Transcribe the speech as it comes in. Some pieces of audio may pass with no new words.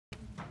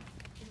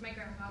to my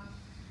grandpa.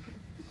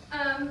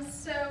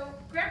 So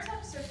Gramps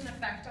had a certain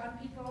effect on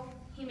people.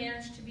 He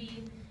managed to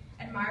be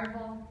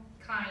admirable,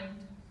 kind,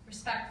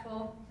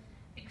 respectful,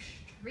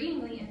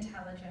 extremely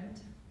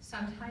intelligent,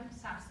 sometimes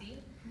sassy,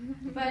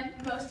 but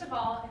most of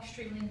all,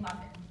 extremely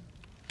loving.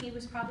 He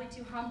was probably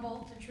too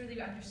humble to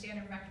truly understand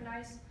and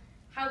recognize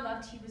how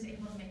loved he was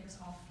able to make us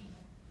all feel.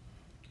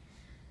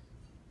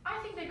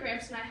 I think that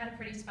Gramps and I had a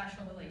pretty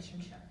special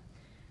relationship.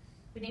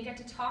 We didn't get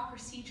to talk or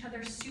see each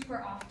other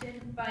super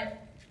often,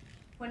 but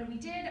when we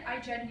did, I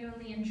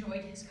genuinely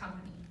enjoyed his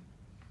company.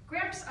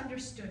 Gramps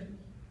understood me.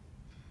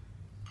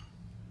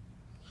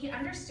 He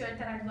understood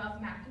that I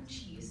love mac and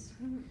cheese,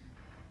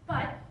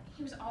 but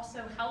he was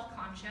also health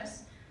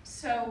conscious,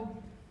 so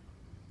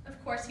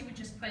of course he would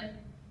just put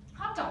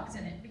hot dogs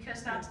in it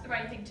because that's the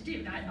right thing to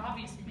do. That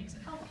obviously makes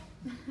it healthy.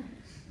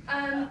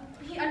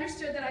 He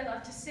understood that I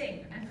loved to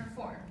sing and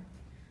perform,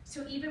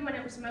 so even when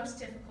it was most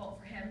difficult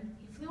for him,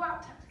 he flew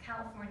out to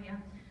California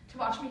to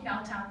watch me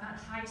belt out that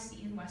high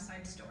C in West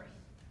Side Story.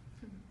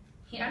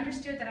 He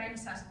understood that I'm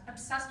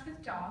obsessed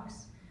with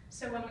dogs,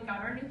 so when we got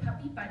our new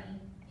puppy, Buddy,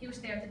 he was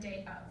there the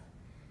day of.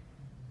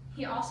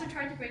 He also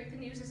tried to break the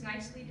news as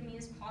nicely to me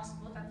as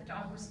possible that the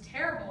dog was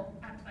terrible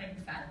at playing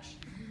fetch,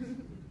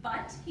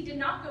 but he did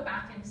not go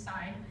back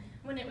inside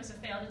when it was a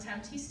failed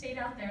attempt. He stayed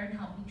out there and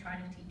helped me try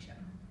to teach him.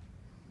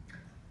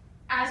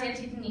 As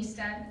Auntie Denise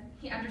said,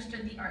 he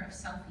understood the art of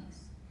selfies.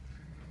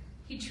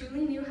 He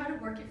truly knew how to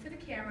work it for the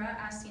camera,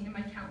 as seen in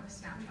my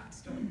countless Snapchat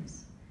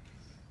stories.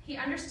 He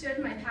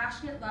understood my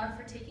passionate love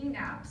for taking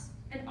naps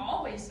and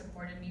always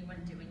supported me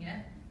when doing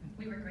it.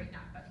 We were great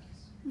nap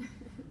buddies.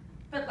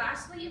 But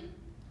lastly,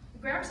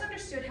 Gramps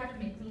understood how to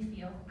make me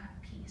feel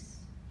at peace.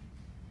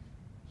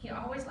 He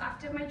always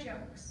laughed at my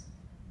jokes.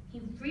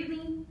 He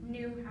really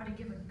knew how to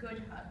give a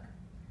good hug.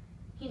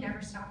 He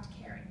never stopped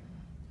caring.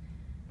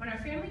 When our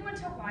family went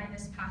to Hawaii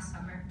this past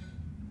summer,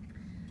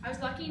 I was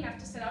lucky enough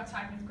to sit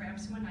outside with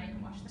Gramps one night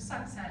and watch the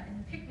sunset in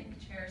the picnic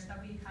chairs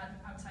that we had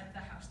outside of the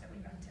house that we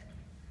rented.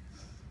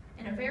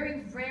 In a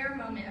very rare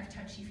moment of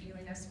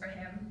touchy-feeliness for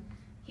him,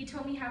 he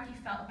told me how he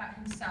felt about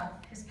himself,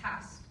 his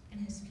past,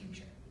 and his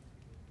future.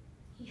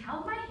 He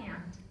held my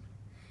hand,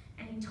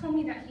 and he told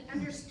me that he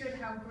understood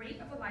how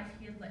great of a life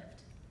he had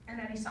lived, and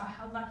that he saw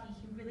how lucky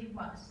he really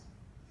was.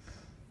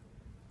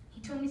 He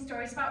told me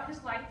stories about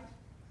his life,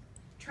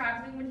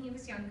 traveling when he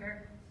was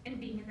younger, and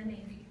being in the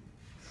Navy.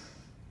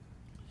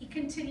 He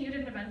continued,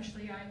 and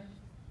eventually I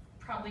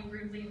probably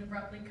rudely and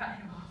abruptly cut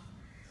him off,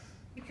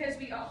 because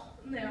we all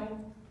know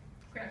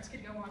Gramps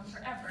could go on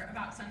forever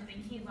about something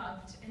he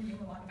loved and knew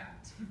a lot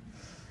about.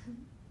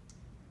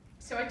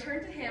 So I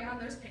turned to him on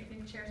those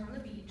picnic chairs on the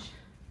beach,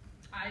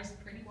 eyes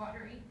pretty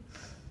watery,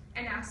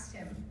 and asked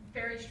him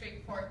very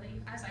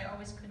straightforwardly, as I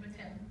always could with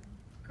him,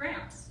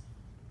 Gramps,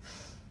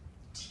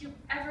 do you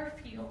ever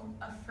feel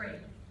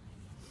afraid?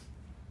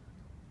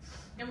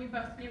 And we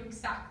both knew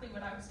exactly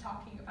what I was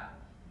talking about.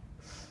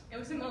 It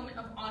was a moment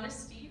of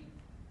honesty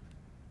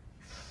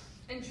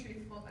and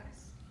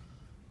truthfulness.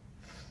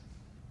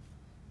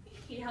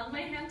 He held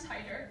my hand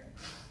tighter,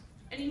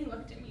 and he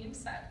looked at me and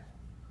said,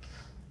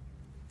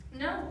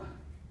 no,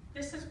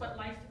 this is what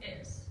life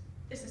is.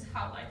 This is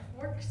how life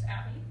works,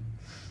 Abby.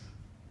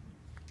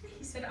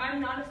 He said, I'm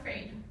not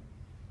afraid.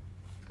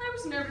 I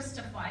was nervous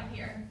to fly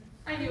here.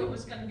 I knew it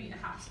was going to be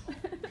a hassle.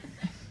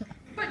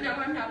 But no,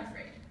 I'm not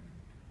afraid.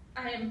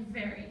 I am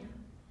very,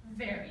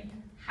 very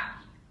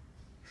happy.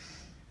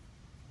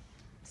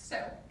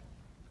 So,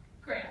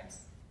 Gramps,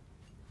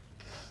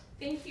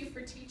 thank you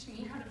for teaching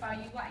me how to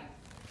value life.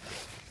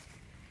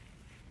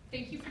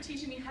 Thank you for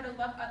teaching me how to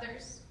love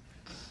others,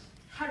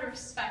 how to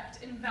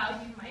respect and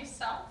value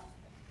myself,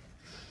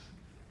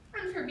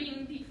 and for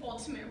being the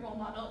ultimate role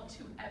model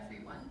to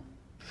everyone.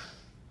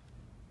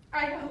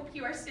 I hope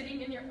you are sitting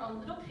in your own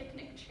little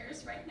picnic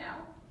chairs right now,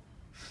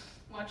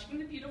 watching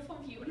the beautiful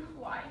view in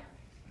Hawaii.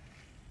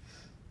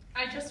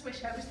 I just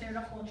wish I was there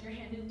to hold your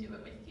hand and do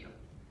it with you.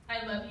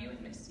 I love you and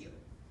miss you.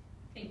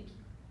 Thank you.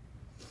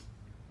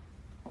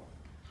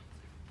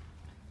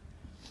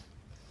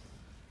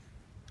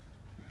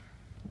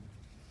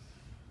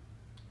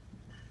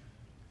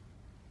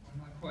 I'm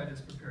not quite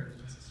as prepared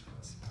as this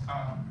was. But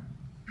I'm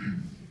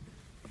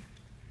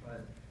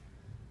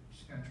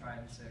just going to try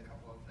and say a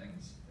couple of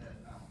things that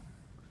my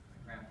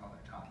grandfather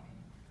taught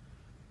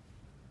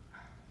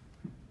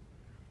me.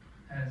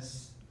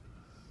 As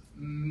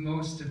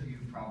most of you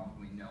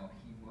probably know,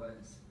 he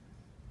was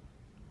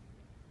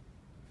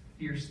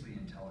fiercely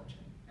intelligent.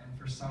 And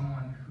for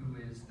someone who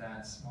is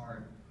that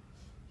smart,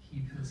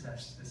 he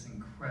possessed this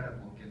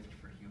incredible gift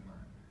for humor.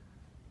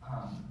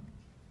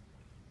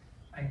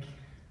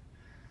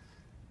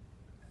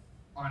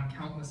 On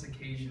countless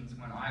occasions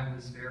when I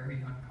was very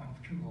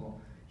uncomfortable,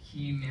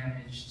 he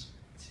managed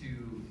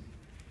to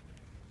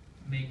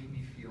make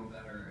me feel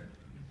better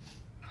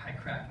by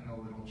cracking a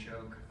little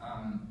joke.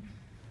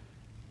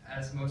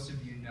 As most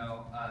of you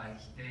know,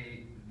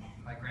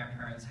 my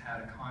grandparents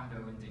had a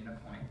condo in Dana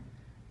Point,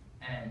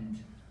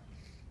 and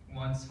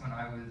once when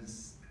I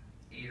was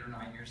 8 or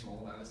 9 years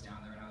old, I was down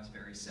there and I was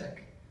very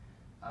sick.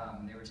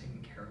 They were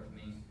taking care of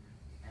me,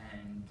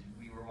 and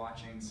we were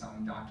watching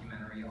some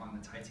documentary on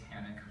the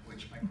Titanic,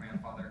 which my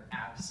grandfather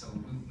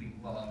absolutely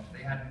loved.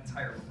 They had an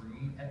entire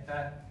room at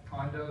that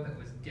condo that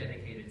was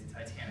dedicated to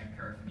Titanic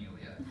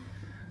paraphernalia.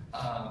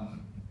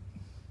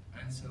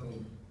 And so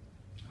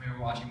we were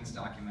watching this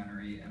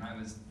documentary, and I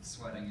was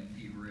sweating and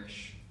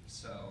feverish,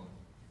 so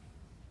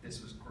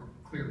this was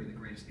clearly the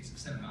greatest piece of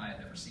cinema I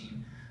had ever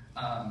seen.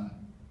 And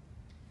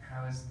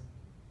I was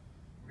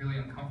really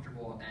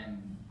uncomfortable,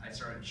 and I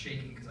started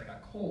shaking because I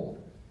got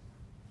cold.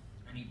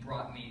 And he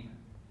brought me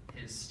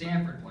his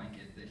Stanford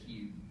blanket that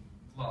he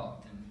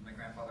loved, and my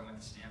grandfather went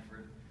to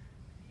Stanford.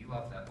 He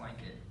loved that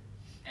blanket.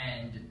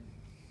 And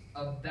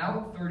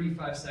about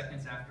 35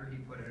 seconds after he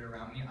put it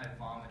around me, I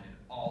vomited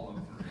all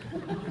over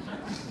it.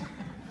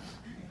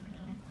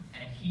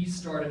 And he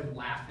started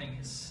laughing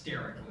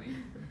hysterically.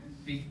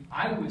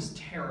 I was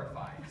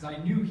terrified, because I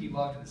knew he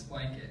loved this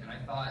blanket, and I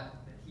thought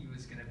that he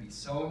was going to be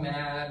so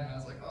mad, and I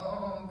was like,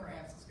 oh,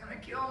 Gramps is going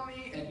to kill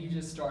me. And he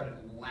just started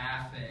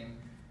laughing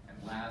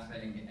and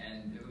laughing,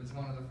 and it was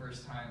one of the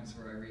first times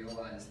where I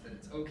realized that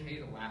it's okay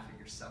to laugh at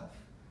yourself.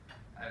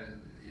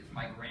 If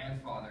my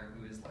grandfather,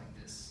 who is like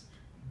this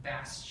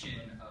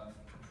bastion of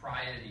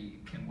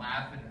propriety, can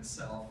laugh at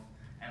himself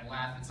and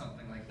laugh at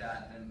something like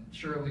that, then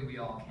surely we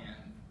all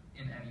can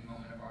in any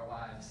moment of our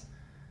lives.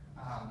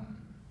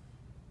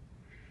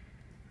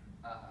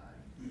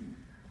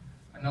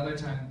 Another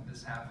time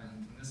this happened,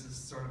 and this is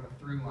sort of a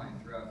through line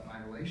throughout my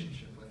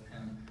relationship with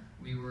him,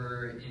 we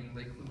were in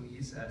Lake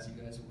Louise, as you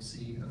guys will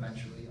see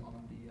eventually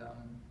on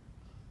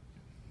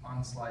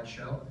the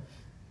slideshow,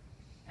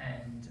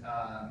 and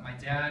my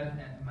dad,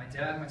 my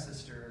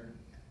sister,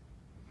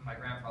 my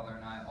grandfather,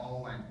 and I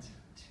all went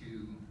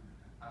to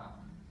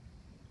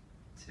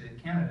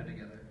Canada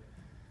together,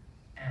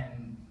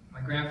 and my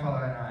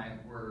grandfather and I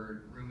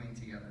were rooming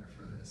together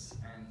for this,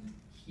 and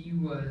he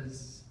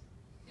was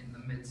in the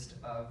midst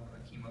of a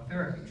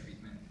chemotherapy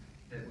treatment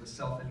that was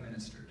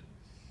self-administered.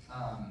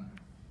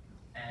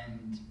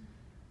 And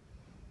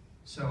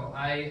so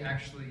I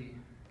actually,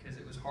 because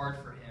it was hard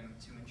for him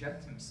to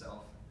inject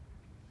himself,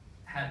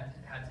 had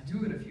to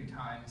do it a few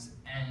times,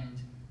 and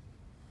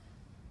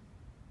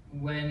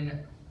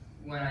when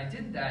I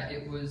did that,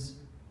 it was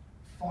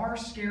far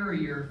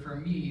scarier for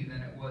me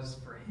than it was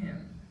for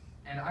him.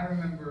 And I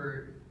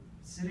remember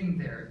sitting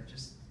there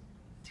just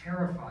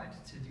terrified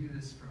to do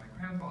this for my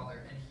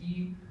grandfather, and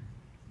he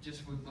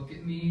just would look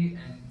at me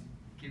and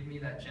give me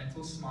that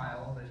gentle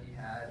smile that he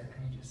had,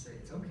 and he'd just say,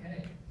 it's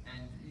okay.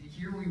 And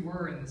here we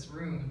were in this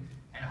room,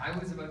 and I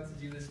was about to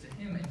do this to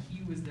him, and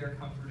he was there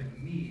comforting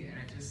me, and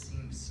it just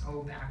seemed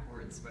so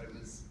backwards, but it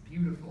was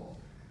beautiful.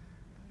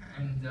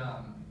 And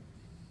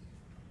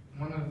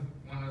one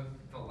of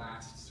the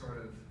last sort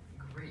of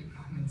great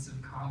moments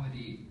of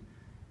comedy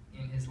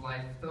in his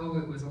life, though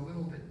it was a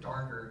little bit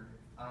darker,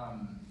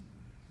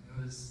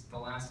 it was the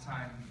last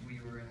time we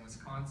were in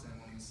Wisconsin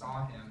when we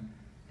saw him,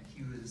 and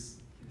he was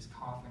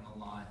coughing a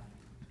lot,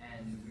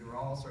 and we were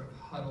all sort of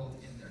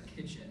huddled in their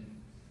kitchen,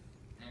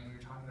 and we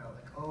were talking about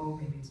like, oh,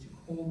 maybe it's too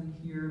cold in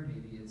here,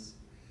 maybe it's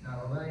not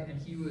all right,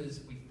 and he was,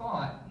 we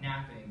thought,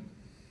 napping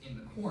in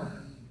the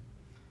corner,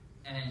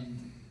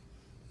 and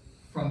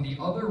from the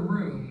other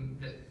room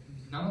that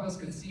none of us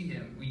could see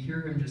him, we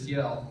hear him just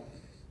yell,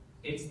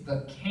 it's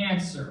the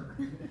cancer.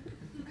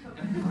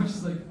 And we were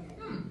just like,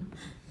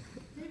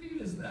 maybe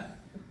it is that.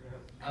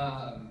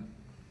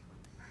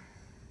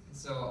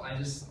 So I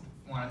just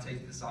want to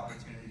take this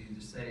opportunity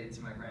to say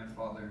to my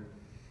grandfather,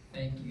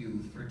 thank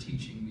you for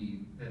teaching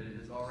me that it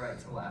is all right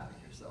to laugh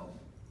at yourself,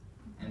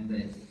 and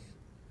that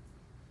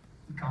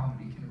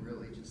comedy can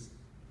really just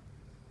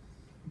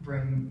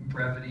bring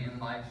brevity and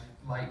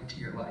light to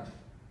your life.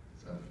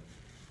 So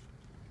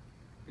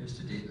here's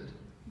to David.